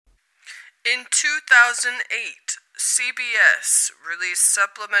In 2008, CBS released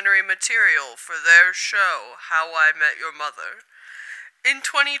supplementary material for their show, How I Met Your Mother. In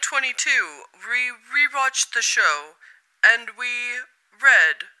 2022, we rewatched the show, and we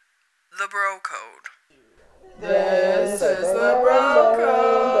read the Bro Code. This is the Bro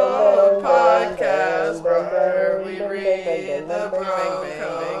Code podcast, where we read the Bro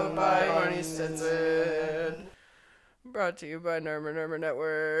Code by Barney Stinson. Brought to you by Nermer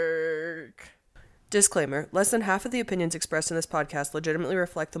Network. Disclaimer, less than half of the opinions expressed in this podcast legitimately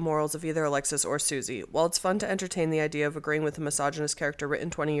reflect the morals of either Alexis or Susie. While it's fun to entertain the idea of agreeing with a misogynist character written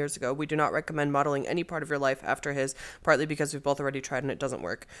 20 years ago, we do not recommend modeling any part of your life after his, partly because we've both already tried and it doesn't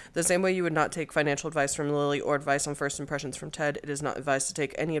work. The same way you would not take financial advice from Lily or advice on first impressions from Ted, it is not advised to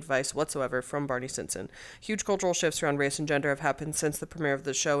take any advice whatsoever from Barney Stinson. Huge cultural shifts around race and gender have happened since the premiere of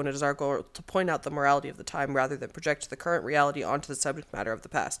the show, and it is our goal to point out the morality of the time rather than project the current reality onto the subject matter of the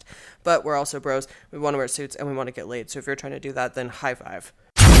past. But we're also bros. We want to wear suits and we want to get laid. So if you're trying to do that, then high five.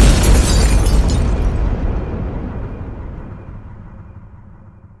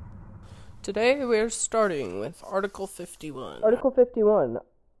 Today we're starting with Article 51. Article 51.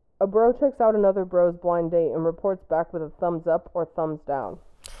 A bro checks out another bro's blind date and reports back with a thumbs up or thumbs down.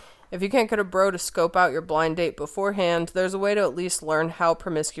 If you can't get a bro to scope out your blind date beforehand, there's a way to at least learn how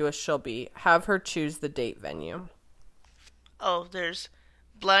promiscuous she'll be. Have her choose the date venue. Oh, there's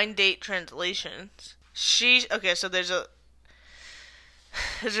blind date translations. So there's a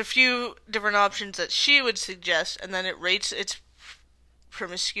few different options that she would suggest, and then it rates its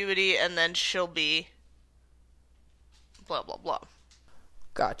promiscuity, and then she'll be blah blah blah.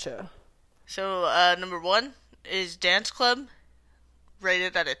 Gotcha. So number 1 is dance club,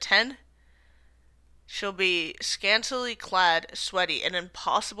 rated at a 10. She'll be scantily clad, sweaty, and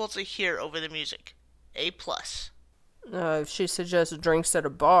impossible to hear over the music. A+. If she suggests drinks at a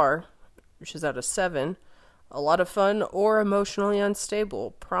bar, she's at a 7. A lot of fun or emotionally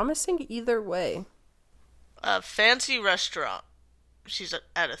unstable. Promising either way. A fancy restaurant. She's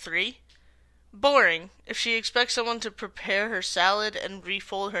at a 3. Boring. If she expects someone to prepare her salad and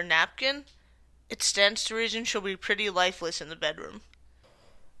refold her napkin, it stands to reason she'll be pretty lifeless in the bedroom.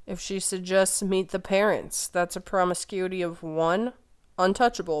 If she suggests meet the parents, that's a promiscuity of 1.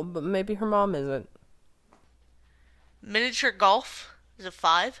 Untouchable, but maybe her mom isn't. Miniature golf is a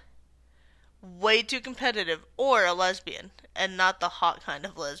 5. Way too competitive, or a lesbian, and not the hot kind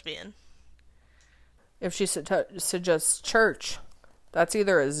of lesbian. If she suggests church, that's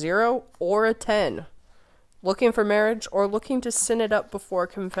either a 0 or a 10. Looking for marriage or looking to sin it up before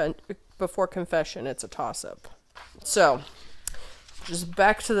confession, it's a toss-up. So, just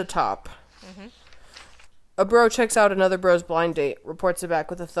back to the top. Mm-hmm. A bro checks out another bro's blind date, reports it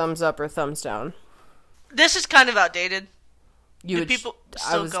back with a thumbs up or thumbs down. This is kind of outdated. Do people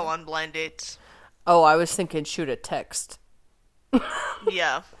still go on blind dates? Oh, I was thinking shoot a text.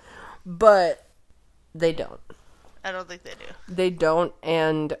 Yeah. But they don't. I don't think they do. They don't,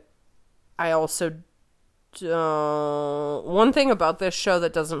 and I also don't. One thing about this show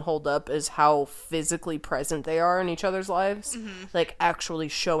that doesn't hold up is how physically present they are in each other's lives. Mm-hmm. Like, actually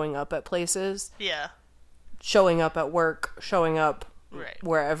showing up at places. Yeah. Showing up at work. Showing up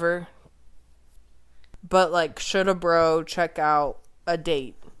wherever. But, like, should a bro check out a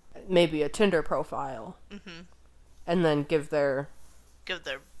date, maybe a Tinder profile, mm-hmm. and then give their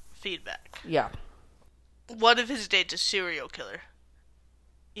feedback. Yeah. What if his date's a serial killer?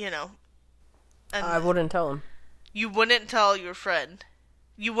 You know. And I wouldn't tell him. You wouldn't tell your friend.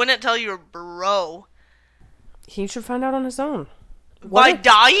 You wouldn't tell your bro. He should find out on his own.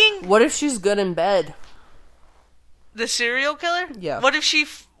 Dying? What if she's good in bed? The serial killer? Yeah. What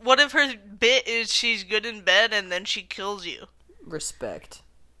if her bit is she's good in bed and then she kills you? Respect.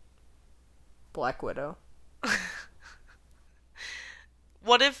 Black Widow.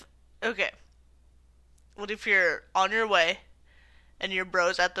 What if you're on your way and your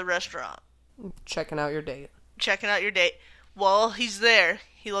bro's at the restaurant? Checking out your date. While he's there,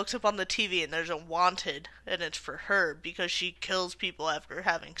 he looks up on the TV and there's a wanted, and it's for her because she kills people after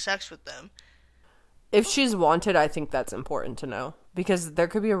having sex with them. If she's wanted, I think that's important to know. Because there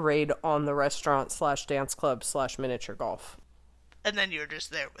could be a raid on the restaurant / dance club / miniature golf. And then you're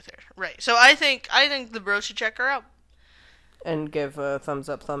just there with her. Right. So I think the bro should check her out. And give a thumbs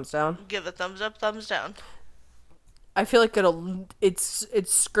up, thumbs down? Give a thumbs up, thumbs down. I feel like it's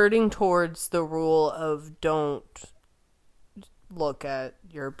skirting towards the rule of don't look at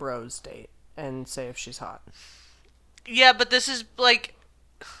your bro's date and say if she's hot. Yeah, but this is like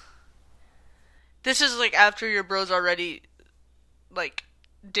after your bro's already like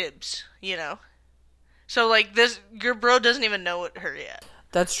dibs, you know? So like this, your bro doesn't even know her yet.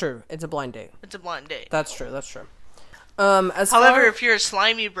 That's true. It's a blind date. It's a blind date. That's true. However, if you're a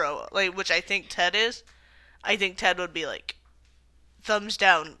slimy bro, like, which I think Ted is, I think Ted would be like, thumbs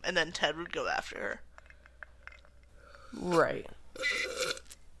down, and then Ted would go after her. Right.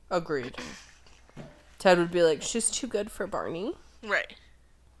 Agreed. Ted would be like, she's too good for Barney. Right.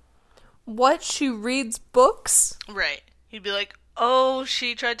 What? She reads books? Right. He'd be like, oh,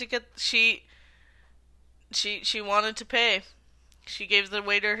 she tried to get, she wanted to pay. She gave the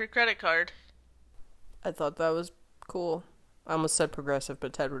waiter her credit card. I thought that was cool. I almost said progressive,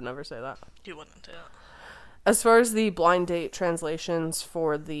 but Ted would never say that. He wouldn't do that. As far as the blind date translations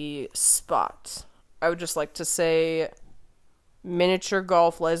for the spot, I would just like to say miniature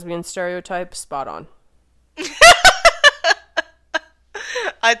golf lesbian stereotype, spot on.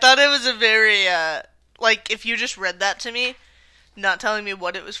 I thought it was a very, like, if you just read that to me, not telling me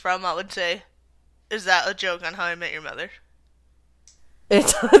what it was from, I would say, is that a joke on How I Met Your Mother?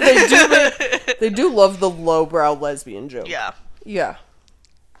 They do love the lowbrow lesbian joke. Yeah. Yeah.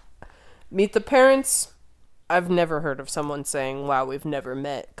 Meet the parents. I've never heard of someone saying, wow, we've never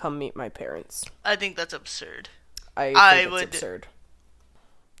met. Come meet my parents. I think that's absurd. I think it's absurd.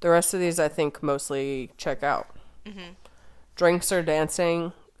 The rest of these, I think, mostly check out. Mm-hmm. Drinks or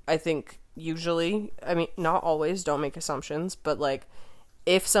dancing, I think usually, I mean, not always, don't make assumptions, but like,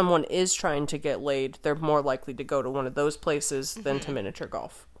 if someone is trying to get laid, they're more likely to go to one of those places than to miniature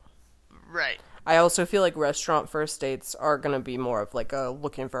golf. Right. I also feel like restaurant first dates are going to be more of like a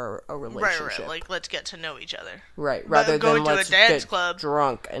looking for a relationship. Right. Like, let's get to know each other. Right. Rather going than to let's a dance get club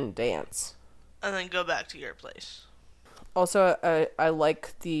drunk and dance. and then go back to your place. Also, I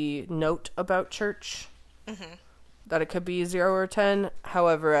like the note about church. Mm-hmm. That it could be 0 or 10.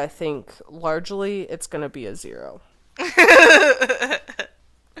 However, I think largely it's going to be a 0.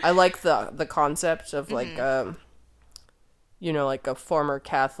 I like the concept of like, like a former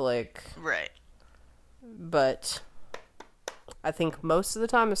Catholic. Right. But I think most of the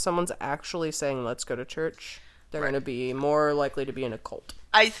time if someone's actually saying let's go to church, they're going to be more likely to be in a cult.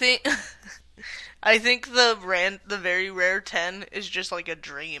 I think the very rare 10 is just like a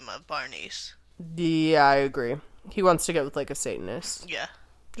dream of Barney's. Yeah, I agree. He wants to get with like a Satanist. Yeah.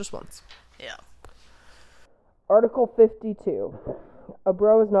 Just once. Yeah. Article 52. A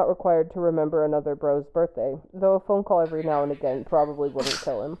bro is not required to remember another bro's birthday, though a phone call every now and again probably wouldn't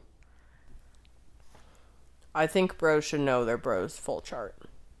kill him. I think bros should know their bro's full chart.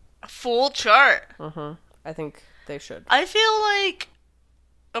 Full chart? Mm-hmm. I think they should. I feel like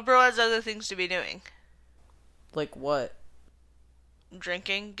a bro has other things to be doing. Like what?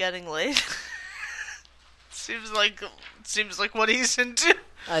 Drinking, getting laid. Seems like what he's into.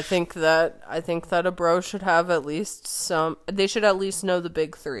 I think that a bro should have at least some. They should at least know the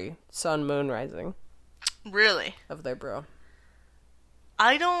big 3: sun, moon, rising. Really? Of their bro.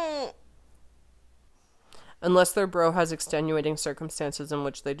 I don't. Unless their bro has extenuating circumstances in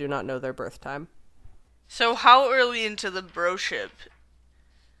which they do not know their birth time. So how early into the broship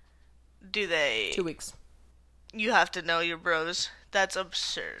do they? 2 weeks. You have to know your bros. That's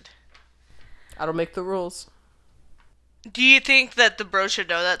absurd. I don't make the rules. Do you think that the bro should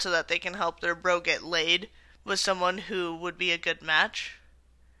know that so that they can help their bro get laid with someone who would be a good match?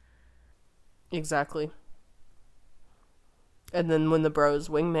 Exactly. And then when the bro is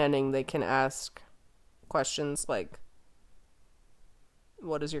wingmanning, they can ask questions like,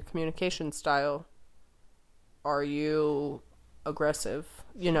 what is your communication style? Are you aggressive?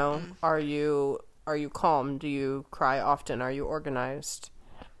 Are you calm? Do you cry often? Are you organized?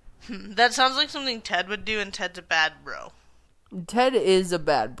 That sounds like something Ted would do, and Ted's a bad bro. Ted is a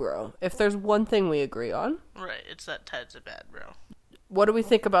bad bro. If there's one thing we agree on. Right, it's that Ted's a bad bro. What do we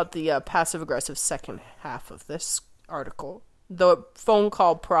think about the passive-aggressive second half of this article? Though a phone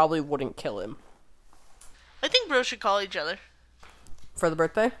call probably wouldn't kill him. I think bros should call each other. For the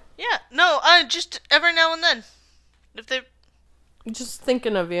birthday? Yeah, no, just every now and then. If they... Just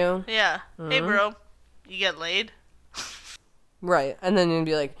thinking of you. Yeah. Mm-hmm. Hey, bro, you get laid? Right, and then you'd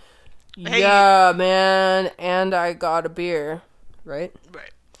be like, hey, yeah, man, and I got a beer, right?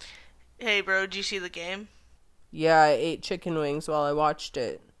 Right. Hey, bro, did you see the game? Yeah, I ate chicken wings while I watched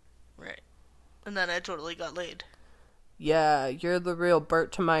it. Right. And then I totally got laid. Yeah, you're the real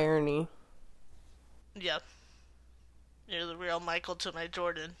Bert to my Ernie. Yep. You're the real Michael to my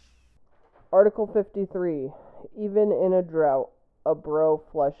Jordan. Article 53. Even in a drought, a bro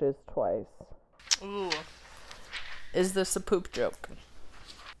flushes twice. Ooh. Is this a poop joke?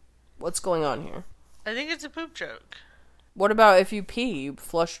 What's going on here? I think it's a poop joke. What about if you pee, you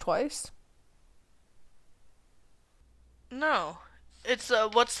flush twice? No. It's,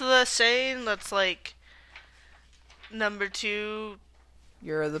 what's the saying that's like, number 2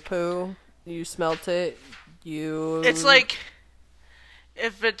 You're the poo. You smelt it. It's like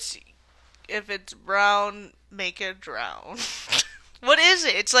if it's brown, make it drown. What is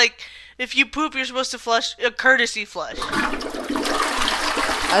it? It's like if you poop, you're supposed to flush a courtesy flush.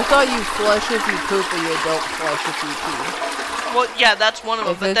 I thought you flush if you poop, but you don't flush if you pee. Well, yeah, that's one of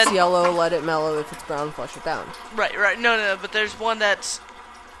them. If but it's then, yellow, let it mellow. If it's brown, flush it down. right. No. But there's one that's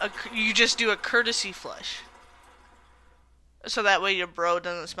you just do a courtesy flush, so that way your bro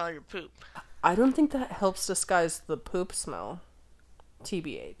doesn't smell your poop. I don't think that helps disguise the poop smell.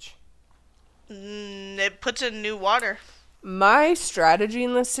 TBH. It puts in new water. My strategy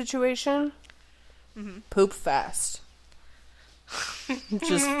in this situation: poop fast.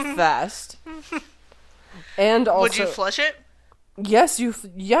 Just fast. And also, would you flush it? Yes,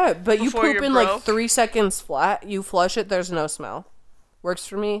 yeah, but Before you poop you're in broke? like 3 seconds flat. You flush it, there's no smell. Works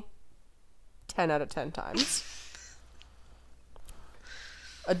for me 10 out of 10 times.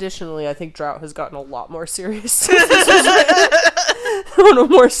 Additionally, I think drought has gotten a lot more serious. On a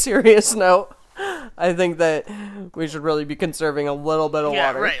more serious note, I think that we should really be conserving a little bit of water.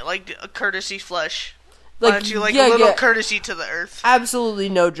 Yeah, right. Like a courtesy flush. Like, Why don't you a yeah, little yeah. courtesy to the earth? Absolutely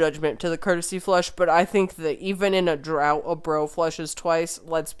no judgment to the courtesy flush, but I think that even in a drought, a bro flushes twice.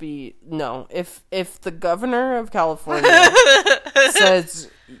 No. If the governor of California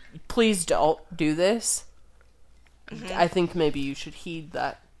says, please don't do this, I think maybe you should heed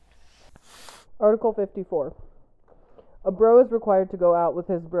that. Article 54. A bro is required to go out with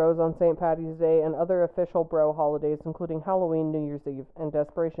his bros on St. Paddy's Day and other official bro holidays, including Halloween, New Year's Eve, and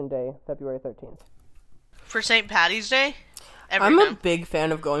Desperation Day, February 13th. For St. Patty's Day? I'm a big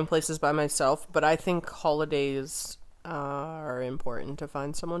fan of going places by myself, but I think holidays are important to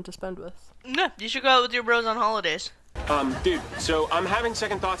find someone to spend with. Yeah, you should go out with your bros on holidays. Dude, so I'm having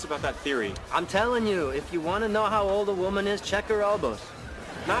second thoughts about that theory. I'm telling you, if you want to know how old a woman is, check her elbows.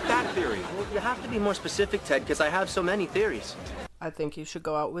 Not that theory. Well, you have to be more specific, Ted, because I have so many theories. I think you should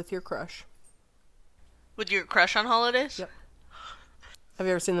go out with your crush. With your crush on holidays? Yep. Have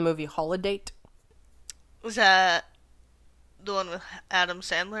you ever seen the movie Holiday? Was that the one with Adam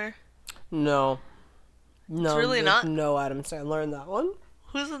Sandler? No. No, It's really there's not? no Adam Sandler in that one.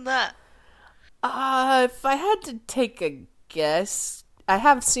 Who's in that? If I had to take a guess, I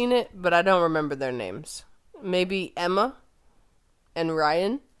have seen it, but I don't remember their names. Maybe Emma and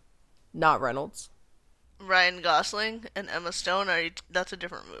Ryan, not Reynolds. Ryan Gosling and Emma Stone? That's a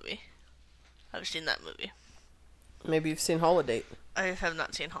different movie. I've seen that movie. Maybe you've seen Holiday. I have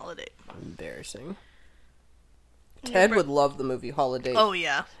not seen Holiday. Embarrassing. Ted would love the movie Holiday. Oh,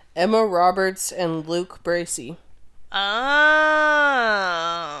 yeah. Emma Roberts and Luke Bracey.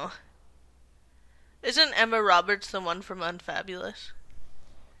 Oh. Isn't Emma Roberts the one from Unfabulous?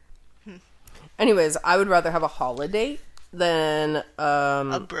 Anyways, I would rather have a holiday than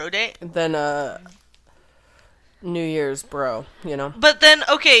A bro date? than a New Year's bro, you know? But then,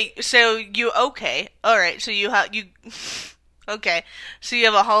 okay, so alright, so okay, so you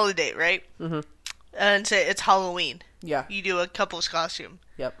have a holiday, right? Mm-hmm. And say it's Halloween. Yeah. You do a couple's costume.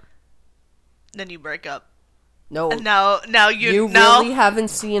 Yep. Then you break up. No. And now You really haven't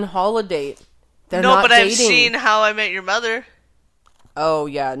seen Holiday. They're No, not but dating. I've seen How I Met Your Mother. Oh,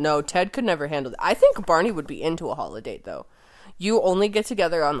 yeah. No, Ted could never handle that. I think Barney would be into a holiday, though. You only get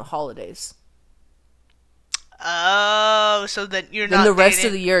together on the holidays. Oh, so then you're Then not the rest dating.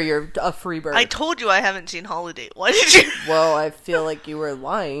 of the year, you're a free bird. I told you I haven't seen Holiday. Why did you? Well, I feel like you were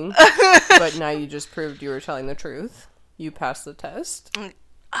lying, but now you just proved you were telling the truth. You passed the test.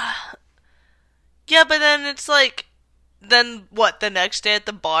 Yeah, but then it's like, then what? The next day at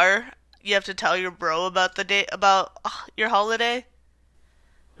the bar, you have to tell your bro about your holiday.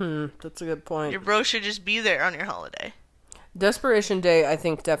 That's a good point. Your bro should just be there on your holiday. Desperation Day, I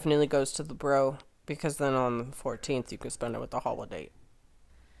think, definitely goes to the bro, because then on the 14th, you can spend it with the holiday.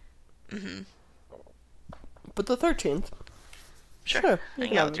 Mm-hmm. But the 13th. Sure. you Hang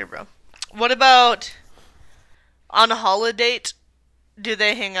can out have with it. your bro. What about on a holiday? Do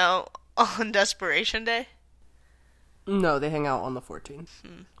they hang out on Desperation Day? No, they hang out on the 14th.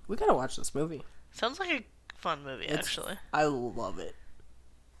 We gotta watch this movie. Sounds like a fun movie, actually. I love it.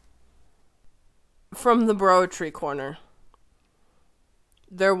 From the Broetry Corner.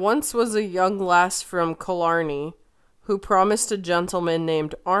 There once was a young lass from Killarney who promised a gentleman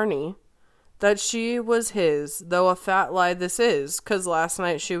named Arnie that she was his, though a fat lie this is, 'cause last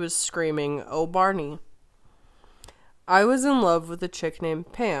night she was screaming, "Oh, Barney." I was in love with a chick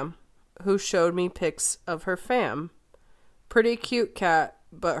named Pam, who showed me pics of her fam. Pretty cute cat,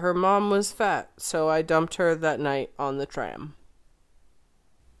 but her mom was fat, so I dumped her that night on the tram.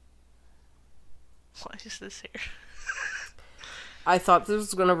 Why is this here? I thought this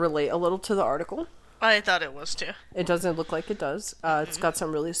was going to relate a little to the article. I thought it was too. It doesn't look like it does. It's got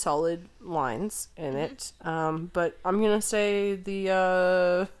some really solid lines in it. But I'm going to say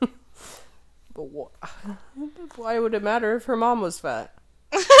the... But why would it matter if her mom was fat?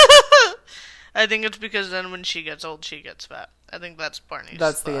 I think it's because then when she gets old, she gets fat. I think that's Barney's.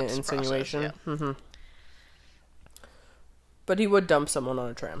 That's the insinuation. Process, yeah. Mm-hmm. But he would dump someone on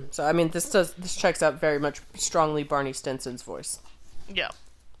a tram. So I mean, this checks out very much strongly Barney Stinson's voice. Yeah.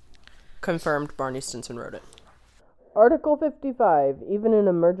 Confirmed. Barney Stinson wrote it. Article 55. Even in an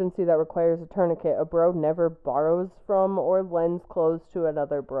emergency that requires a tourniquet, a bro never borrows from or lends clothes to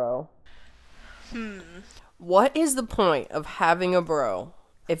another bro. What is the point of having a bro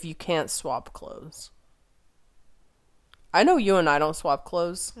if you can't swap clothes? I know you and I don't swap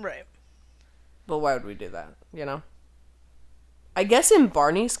clothes. Right. But why would we do that, you know? I guess in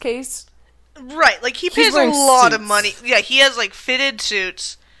Barney's case... Right, like he pays a lot of suits. money. Yeah, he has like fitted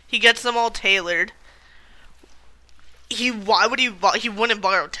suits. He gets them all tailored. He wouldn't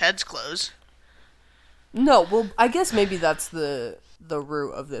borrow Ted's clothes. No, well, I guess maybe that's the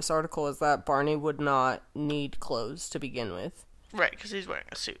root of this article, is that Barney would not need clothes to begin with. Right, because he's wearing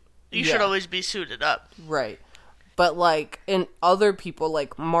a suit. You should always be suited up. Right. But, like, in other people,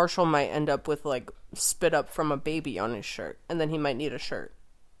 like, Marshall might end up with, like, spit up from a baby on his shirt, and then he might need a shirt.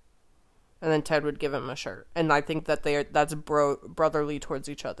 And then Ted would give him a shirt. And I think that that's brotherly towards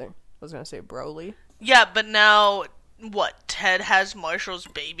each other. I was going to say broly. Yeah, but now, what, Ted has Marshall's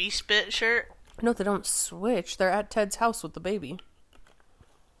baby spit shirt? No, they don't switch. They're at Ted's house with the baby.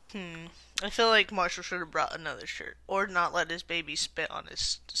 I feel like Marshall should have brought another shirt. Or not let his baby spit on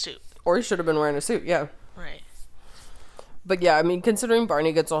his suit. Or he should have been wearing a suit, yeah. Right. But yeah, I mean, considering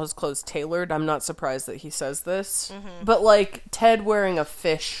Barney gets all his clothes tailored, I'm not surprised that he says this. But, like, Ted wearing a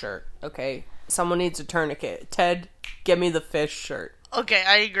fish shirt, okay? Someone needs a tourniquet. Ted, give me the fish shirt. Okay,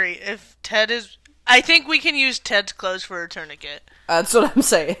 I agree. If Ted is... I think we can use Ted's clothes for a tourniquet. That's what I'm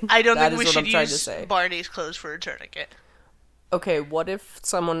saying. I don't think we should use Barney's clothes for a tourniquet. Okay, what if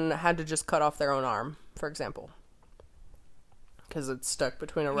someone had to just cut off their own arm, for example? Because it's stuck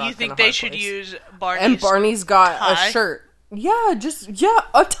between a rock and a hard place. You think they should use Barney's And Barney's got tie? a shirt. Yeah, a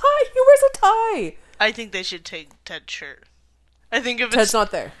tie. He wears a tie. I think they should take Ted's shirt. I think if Ted's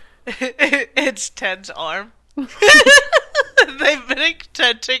not there. it's Ted's arm. They make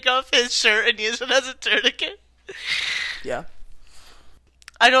Ted take off his shirt and use it as a tourniquet. Yeah.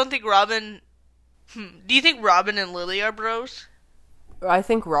 I don't think Robin... Do you think Robin and Lily are bros? I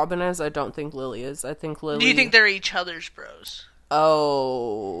think Robin is. I don't think Lily is. I think Lily... Do you think they're each other's bros?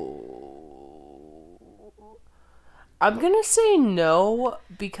 Oh... I'm gonna say no,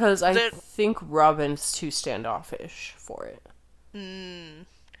 because I think Robin's too standoffish for it. And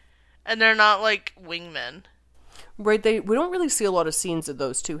they're not, like, wingmen. Right, we don't really see a lot of scenes of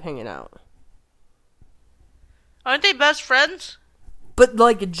those two hanging out. Aren't they best friends? But,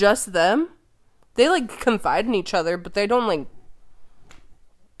 like, just them? They, like, confide in each other, but they don't, like,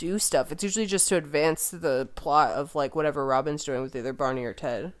 do stuff. It's usually just to advance the plot of, like, whatever Robin's doing with either Barney or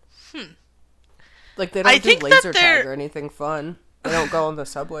Ted. Like, they don't do laser tag or anything fun. They don't go on the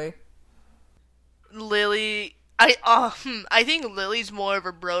subway. Lily... I think Lily's more of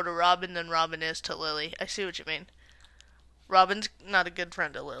a bro to Robin than Robin is to Lily. I see what you mean. Robin's not a good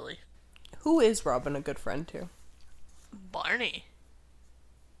friend to Lily. Who is Robin a good friend to? Barney.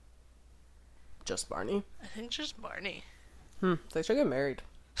 Just Barney? I think just Barney. They should get married.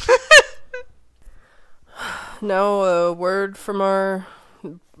 Now, a word from our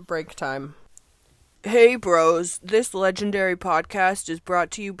break time. Hey bros, this legendary podcast is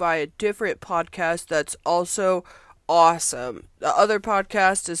brought to you by a different podcast that's also awesome. The other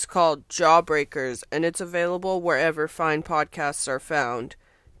podcast is called Jawbreakers, and it's available wherever fine podcasts are found.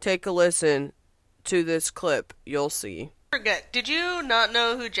 Take a listen to this clip, you'll see. Did you not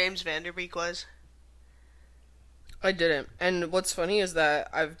know who James Vanderbeek was? I didn't. And what's funny is that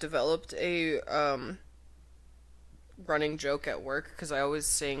I've developed a running joke at work, because I always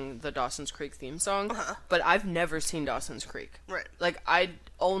sing the Dawson's Creek theme song, but I've never seen Dawson's Creek. Right. Like, I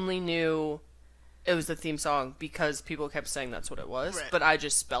only knew it was the theme song because people kept saying that's what it was, right. But I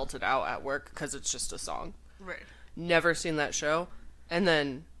just spelt it out at work because it's just a song. Right. Never seen that show. And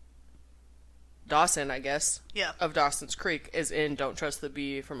then Dawson, I guess, of Dawson's Creek, is in Don't Trust the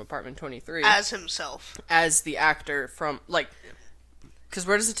Bee from Apartment 23. As himself. As the actor from, like, because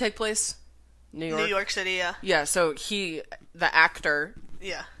where does it take place? New York City, yeah. Yeah, so the actor,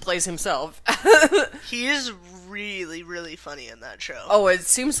 plays himself. He is really, really funny in that show. Oh, it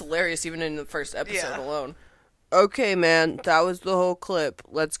seems hilarious even in the first episode alone. Okay, man, that was the whole clip.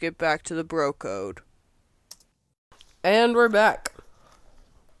 Let's get back to the bro code. And we're back.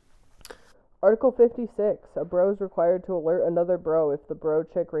 Article 56. A bro is required to alert another bro if the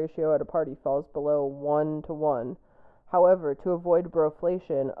bro-chick ratio at a party falls below 1 to 1. However, to avoid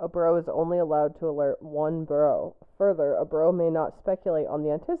broflation, a bro is only allowed to alert one bro. Further, a bro may not speculate on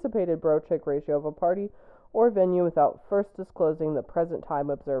the anticipated bro-chick ratio of a party or venue without first disclosing the present time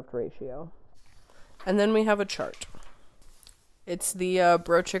observed ratio. And then we have a chart. It's the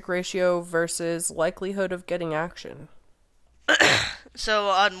bro-chick ratio versus likelihood of getting action. So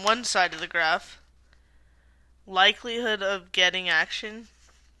on one side of the graph, likelihood of getting action.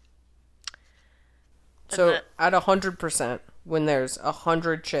 So at 100%, when there's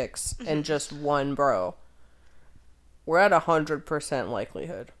 100 chicks and just one bro, we're at 100%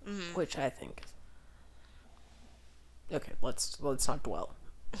 likelihood, which I think is... Okay, let's not dwell.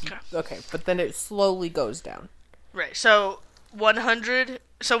 Okay, but then it slowly goes down. Right, so 100...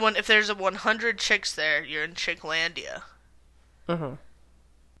 So if there's 100 chicks there, you're in Chicklandia. Mm-hmm.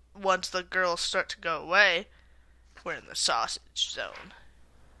 Once the girls start to go away, we're in the sausage zone.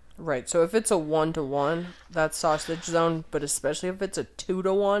 Right, so if it's a 1-to-1, that's sausage zone, but especially if it's a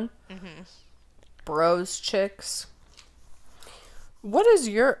 2-to-1, bros, chicks. What is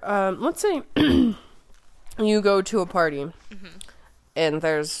your, let's say you go to a party, and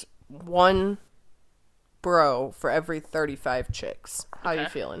there's one bro for every 35 chicks. How are you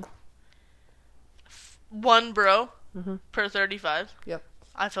feeling? One bro per 35? Yep.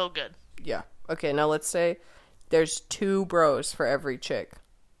 I feel good. Yeah. Okay, now let's say there's 2 bros for every chick.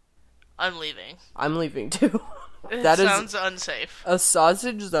 I'm leaving. I'm leaving too. That sounds unsafe. A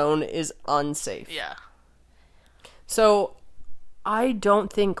sausage zone is unsafe. Yeah. So, I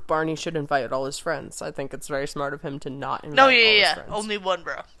don't think Barney should invite all his friends. I think it's very smart of him to not invite all his friends. Only one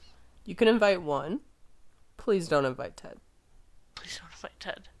bro. You can invite one. Please don't invite Ted. Please don't invite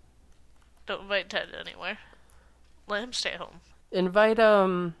Ted. Don't invite Ted anywhere. Let him stay home. Invite,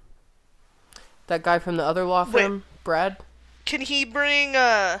 that guy from the other law firm, Brad. Can he bring,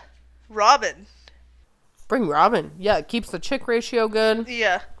 Robin? Bring Robin. Yeah, it keeps the chick ratio good.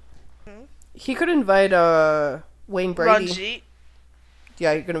 Yeah. He could invite, Wayne Brady. Ranjit.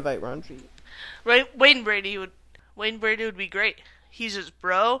 Yeah, you could invite Ranjit. Right, Wayne Brady would be great. He's his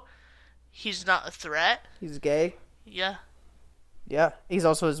bro. He's not a threat. He's gay. Yeah. Yeah, he's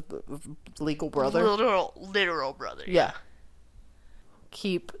also his legal brother. Literal brother. Yeah.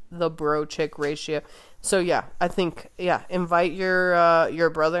 Keep the bro-chick ratio. So, yeah, I think, invite your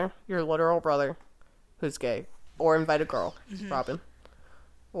brother, your literal brother, who's gay. Or invite a girl, Robin.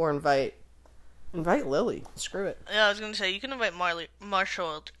 Or invite Lily. Screw it. Yeah, I was going to say, you can invite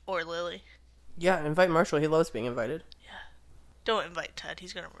Marshall or Lily. Yeah, invite Marshall. He loves being invited. Yeah. Don't invite Ted.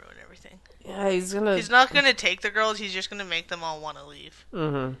 He's going to ruin everything. Yeah, he's not going to take the girls. He's just going to make them all want to leave.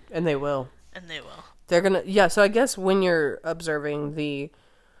 Mm-hmm. And they will. They're gonna, Yeah, so I guess when you're observing the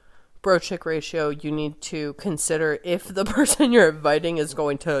bro-chick ratio, you need to consider if the person you're inviting is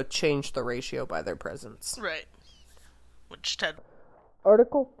going to change the ratio by their presence. Right. Which Ted...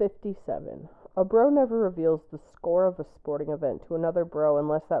 Article 57. A bro never reveals the score of a sporting event to another bro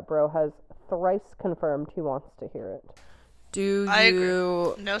unless that bro has thrice confirmed he wants to hear it. I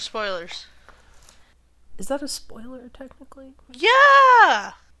agree. No spoilers. Is that a spoiler, technically?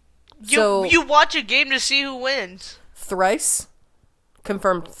 Yeah! You watch a game to see who wins. Thrice?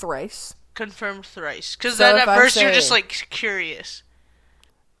 Confirmed thrice? Confirmed thrice. Because So then if at I first you're say- just, like, curious.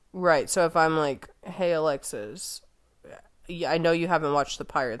 Right, so if I'm like, hey Alexis, I know you haven't watched the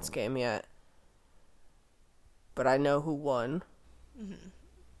Pirates game yet, but I know who won. Mm-hmm.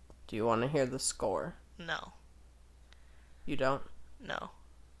 Do you want to hear the score? No. You don't? No.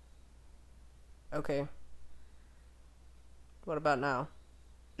 Okay. What about now?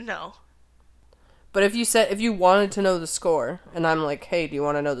 No. But if you wanted to know the score, and I'm like, hey, do you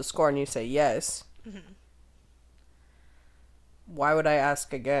want to know the score? And you say yes. Mm-hmm. Why would I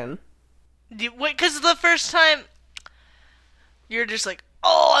ask again? Because the first time, you're just like,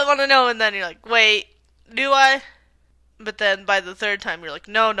 oh, I want to know, and then you're like, wait, do I? But then by the third time, you're like,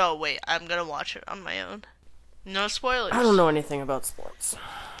 no, wait, I'm going to watch it on my own. No spoilers. I don't know anything about sports.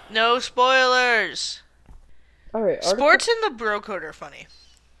 No spoilers. All right. Sports in the bro code are funny.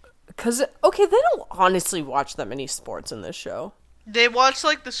 Because, okay, they don't honestly watch that many sports in this show. They watch,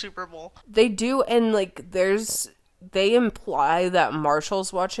 like, the Super Bowl. They do, and, like, they imply that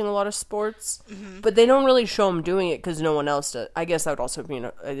Marshall's watching a lot of sports, but they don't really show him doing it because no one else does. I guess that would also be,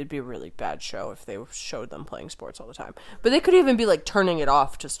 it'd be a really bad show if they showed them playing sports all the time. But they could even be, like, turning it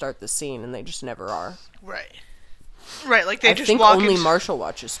off to start the scene, and they just never are. Right, like, they I just think walk only in... Marshall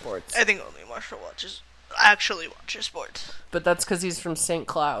watches sports. I think only Marshall actually watches sports. But that's because he's from St.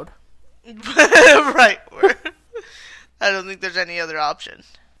 Cloud. Right. I don't think there's any other option.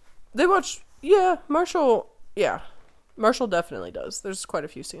 They watch Yeah, Marshall definitely does. There's quite a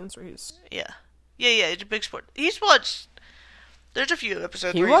few scenes where he's... Yeah. Yeah, he's a big sport. He's watched... There's a few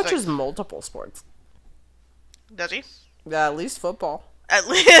episodes He where watches he's like... multiple sports. Does he? Yeah, at least football. At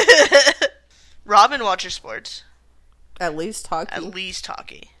least... Robin watches sports. At least hockey. At least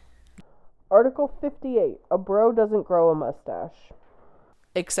hockey. Article 58. A bro doesn't grow a mustache.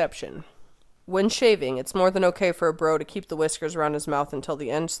 Exception. When shaving, it's more than okay for a bro to keep the whiskers around his mouth until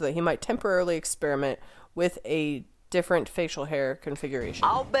the end so that he might temporarily experiment with a different facial hair configuration.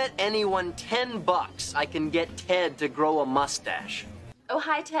 I'll bet anyone $10 I can get Ted to grow a mustache. Oh,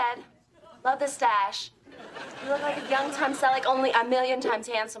 hi, Ted. Love the stash. You look like a young Tom Selleck, only a million times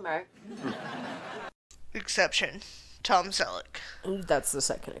handsomer. Exception. Tom Selleck. That's the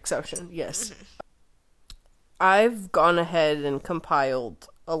second exception, yes. Mm-hmm. I've gone ahead and compiled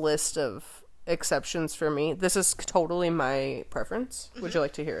a list of exceptions for me. This is totally my preference. Mm-hmm. Would you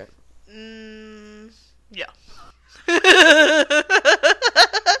like to hear it? Yeah.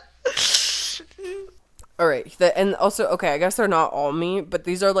 Alright, and also, okay, I guess they're not all me, but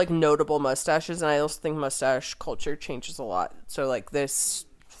these are, like, notable mustaches, and I also think mustache culture changes a lot. So, like, this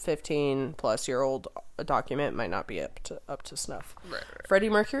 15-plus-year-old document might not be up to snuff. Right. Freddie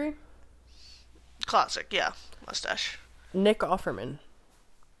Mercury? Classic, yeah. Mustache. Nick Offerman?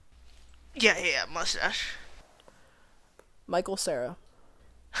 Yeah, mustache. Michael Cera?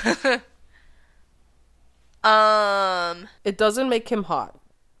 It doesn't make him hot,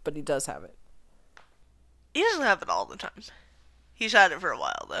 but he does have it. He doesn't have it all the time. He's had it for a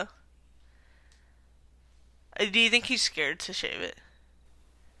while, though. Do you think he's scared to shave it?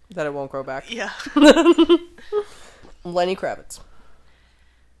 That it won't grow back? Yeah. Lenny Kravitz.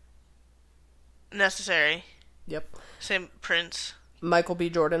 Necessary. Yep. Same Prince. Michael B.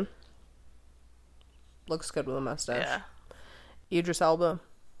 Jordan. Looks good with a mustache. Yeah. Idris Elba.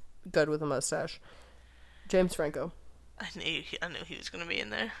 Good with a mustache. James Franco. I knew he was going to be in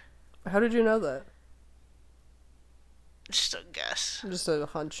there. How did you know that? Just a guess. Just a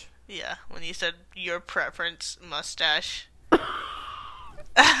hunch. Yeah, when you said your preference, mustache.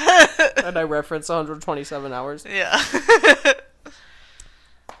 And I referenced 127 hours. Yeah.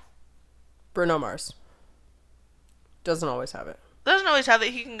 Bruno Mars. Doesn't always have it. Doesn't always have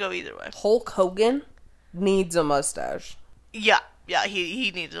it. He can go either way. Hulk Hogan needs a mustache. Yeah,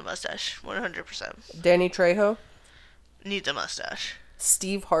 he needs a mustache. 100%. Danny Trejo. Needs a mustache.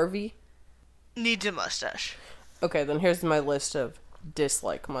 Steve Harvey. Needs a mustache. Okay, then here's my list of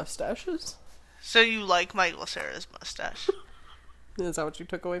dislike mustaches. So you like Michael Cera's mustache? Is that what you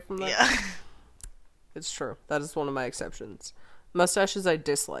took away from that? Yeah. It's true. That is one of my exceptions. Mustaches I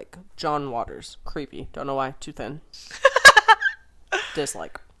dislike. John Waters. Creepy. Don't know why. Too thin.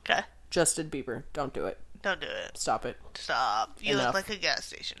 Dislike. Okay. Justin Bieber. Don't do it. Don't do it. Stop it. Stop. You Enough. look like a gas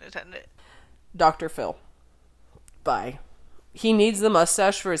station attendant. Dr. Phil. Bye. He needs the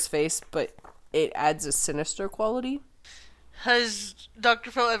mustache for his face, but it adds a sinister quality. Has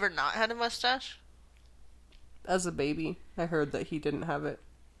Dr. Phil ever not had a mustache? As a baby, I heard that he didn't have it.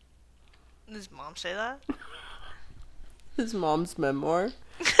 Did his mom say that? His mom's memoir.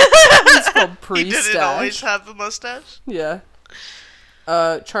 It's called Pre-Stash. He didn't always have a mustache? Yeah.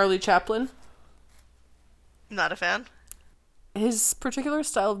 Charlie Chaplin. Not a fan. His particular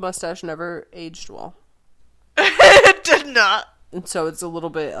style of mustache never aged well. It did not. And so it's a little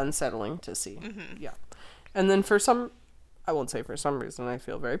bit unsettling to see. Mm-hmm. Yeah. And then I won't say for some reason, I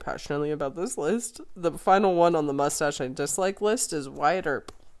feel very passionately about this list. The final one on the mustache I dislike list is Wyatt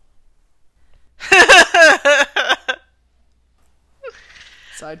Earp.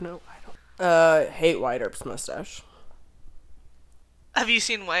 Side note, I don't hate Wyatt Earp's mustache. Have you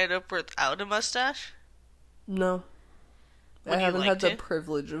seen Wyatt Earp without a mustache? No. Would I you haven't like had the to?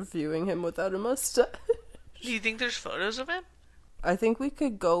 privilege of viewing him without a mustache. Do you think there's photos of him? I think we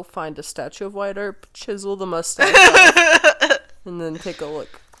could go find a statue of Wyatt Earp, chisel the mustache off, and then take a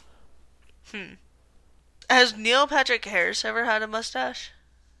look. Has Neil Patrick Harris ever had a mustache?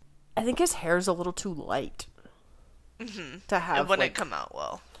 I think his hair's a little too light to have. It wouldn't come out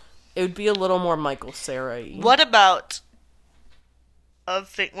well. It would be a little more Michael Cera-y. What about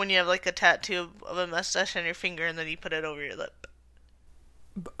when you have like a tattoo of a mustache on your finger and then you put it over your lip?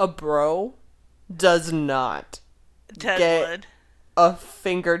 A bro does not Ted get would. a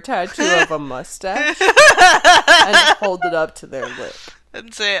finger tattoo of a mustache and hold it up to their lip.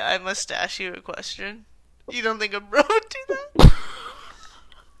 And say, I mustache you a question. You don't think a bro would do that?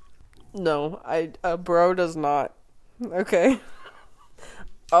 No, a bro does not. Okay.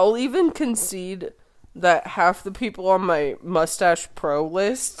 I'll even concede that half the people on my mustache pro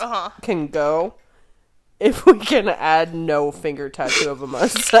list can go if we can add no finger tattoo of a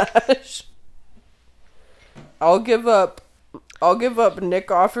mustache. I'll give up Nick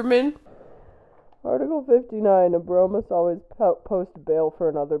Offerman. Article 59, a bro must always post bail for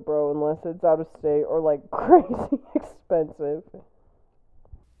another bro unless it's out of state or, like, crazy expensive.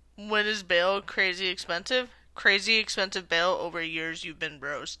 When is bail crazy expensive? Crazy expensive bail over years you've been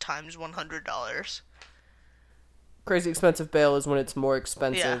bros times $100. Crazy expensive bail is when it's more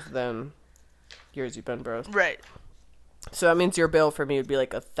expensive than years you've been bros. Right. So that means your bail for me would be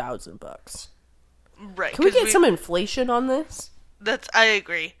like $1,000. Right. Can we get some inflation on this? I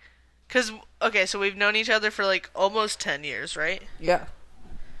agree. Because, okay, so we've known each other for like almost 10 years, right? Yeah.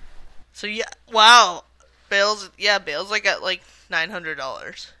 So, yeah, wow. Bail's like at like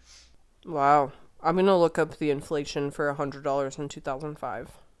 $900. Wow. I'm going to look up the inflation for $100 in 2005.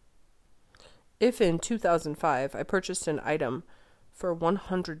 If in 2005 I purchased an item for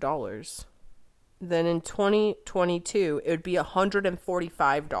 $100, then in 2022 it would be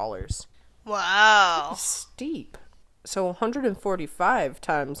 $145. Wow. Steep. So 145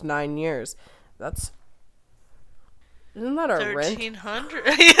 times 9 years. Isn't that our rent? 1,300.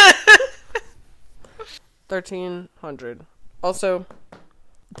 1,300. Also,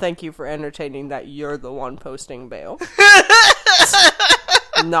 thank you for entertaining that you're the one posting bail.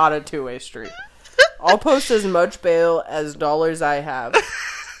 Not a two-way street. I'll post as much bail as dollars I have.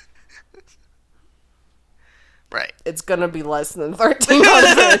 Right. It's gonna be less than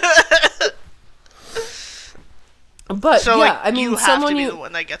 1,300. But so, yeah, like, I mean, you have to be the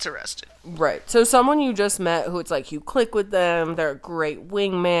one that gets arrested. Right. So someone you just met who it's like you click with them, they're a great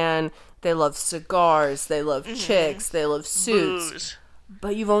wingman, they love cigars, they love chicks, they love suits. Booze.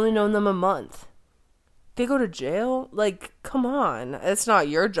 But you've only known them a month. They go to jail? Like, come on. It's not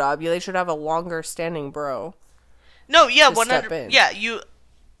your job. They should have a longer standing bro. No, yeah, to step 100. in. Yeah, you.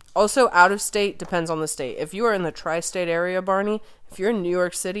 Also, out of state depends on the state. If you are in the tri-state area, Barney, if you're in New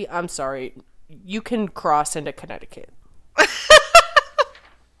York City, I'm sorry, you can cross into Connecticut.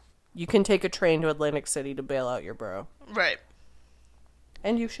 You can take a train to Atlantic City to bail out your bro. Right.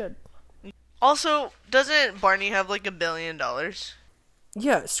 And you should. Also, doesn't Barney have like $1 billion?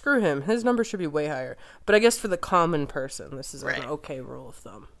 Yeah, screw him. His number should be way higher. But I guess for the common person, this is an okay rule of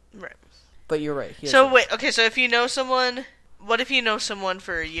thumb. Right. But you're right. So wait, okay, so if you know someone, what if you know someone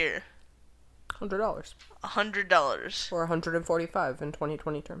for a year? $100. $100. Or 145 in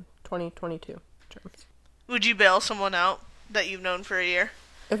 2022 terms. Would you bail someone out that you've known for a year?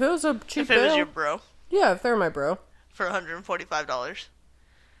 If it was a cheap If it was bail, your bro? yeah, if they're my bro. For $145?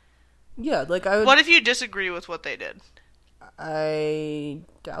 Yeah, like I would... What if you disagree with what they did? I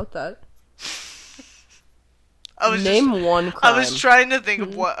doubt that. Name one crime. I was trying to think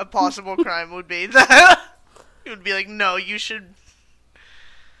of what a possible crime would be. That it would be like, no, you should...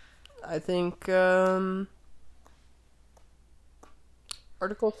 I think, Article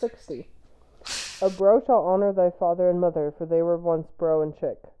 60. A bro shall honor thy father and mother, for they were once bro and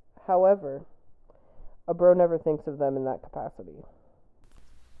chick. However, a bro never thinks of them in that capacity.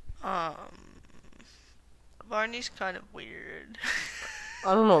 Barney's kind of weird.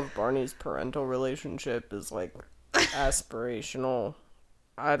 I don't know if Barney's parental relationship is, like, aspirational.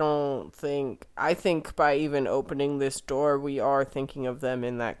 I think by even opening this door, we are thinking of them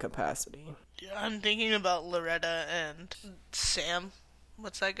in that capacity. I'm thinking about Loretta and Sam.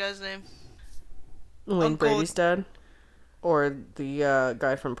 What's that guy's name? Wayne Brady's dad? Or the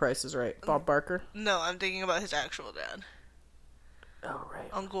guy from Price is Right, Bob Barker? No, I'm thinking about his actual dad. Oh, right.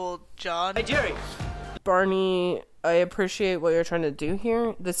 Uncle John. Hey, Jerry. Barney, I appreciate what you're trying to do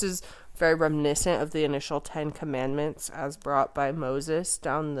here. This is very reminiscent of the initial 10 Commandments as brought by Moses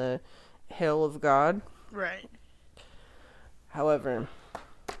down the hill of God. Right. However,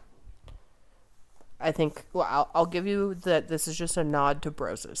 I think, I'll give you that this is just a nod to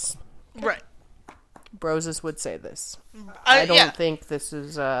Broses. Right. Broses would say this. I don't think this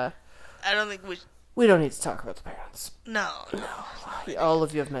is, I don't think we don't need to talk about the parents. No. All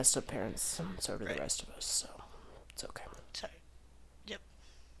of you have messed up parents, and so do the rest of us, so it's okay. Sorry. Yep.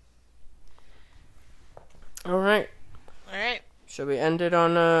 Alright. Should we end it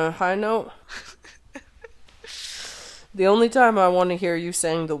on a high note? The only time I want to hear you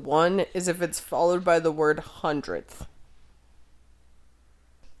saying the one is if it's followed by the word hundredth.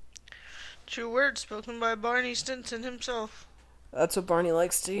 True words spoken by Barney Stinson himself. That's what Barney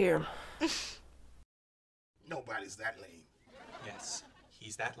likes to hear. Nobody's that lame. Yes,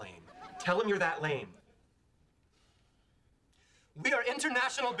 he's that lame. Tell him you're that lame. We are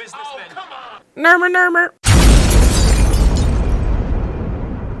international businessmen. Nermer.